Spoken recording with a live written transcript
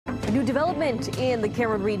A new development in the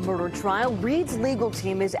Karen Read murder trial. Read's legal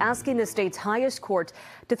team is asking the state's highest court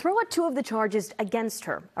to throw out two of the charges against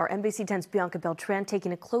her. Our NBC 10's Bianca Beltran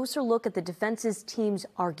taking a closer look at the defense's team's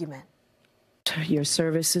argument. Your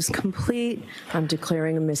service is complete. I'm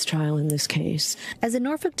declaring a mistrial in this case. As the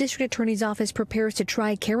Norfolk District Attorney's Office prepares to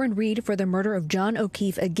try Karen Read for the murder of John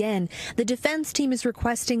O'Keefe again, the defense team is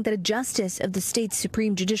requesting that a justice of the state's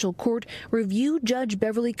Supreme Judicial Court review Judge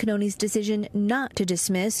Beverly Cannoni's decision not to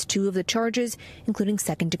dismiss two of the charges, including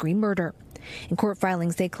second-degree murder. In court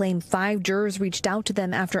filings, they claim 5 jurors reached out to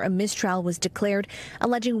them after a mistrial was declared,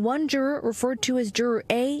 alleging one juror, referred to as Juror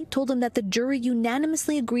A, told them that the jury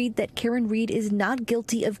unanimously agreed that Karen Read is not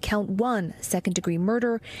guilty of count 1, second-degree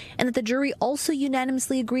murder, and that the jury also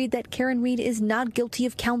unanimously agreed that Karen Read is not guilty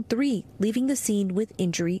of count 3, leaving the scene with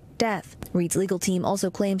injury, death. Read's legal team also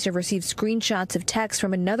claims to have received screenshots of text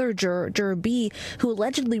from another juror, Juror B, who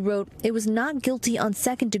allegedly wrote it was not guilty on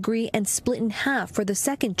second degree and split in half for the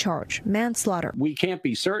second charge, manslaughter. We can't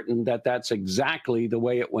be certain that that's exactly the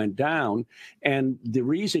way it went down. And the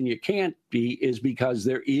reason you can't be is because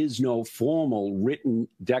there is no formal written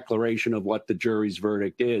declaration of what the jury's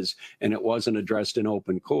verdict is, and it wasn't addressed in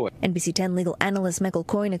open court. NBC 10 legal analyst Michael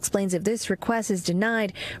Coyne explains if this request is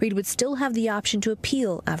denied, Read would still have the option to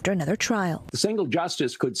appeal after another trial. The single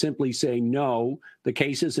justice could simply say, no, the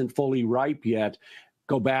case isn't fully ripe yet.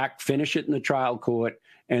 Go back, finish it in the trial court,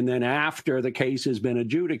 and then after the case has been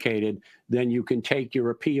adjudicated, then you can take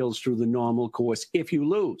your appeals through the normal course if you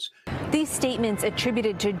lose. These statements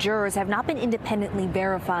attributed to jurors have not been independently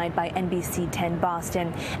verified by NBC 10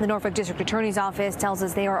 Boston. The Norfolk District Attorney's Office tells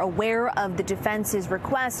us they are aware of the defense's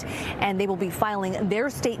request, and they will be filing their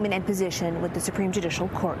statement and position with the Supreme Judicial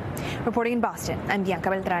Court. Reporting in Boston, I'm Bianca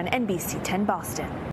Beltran, NBC 10 Boston.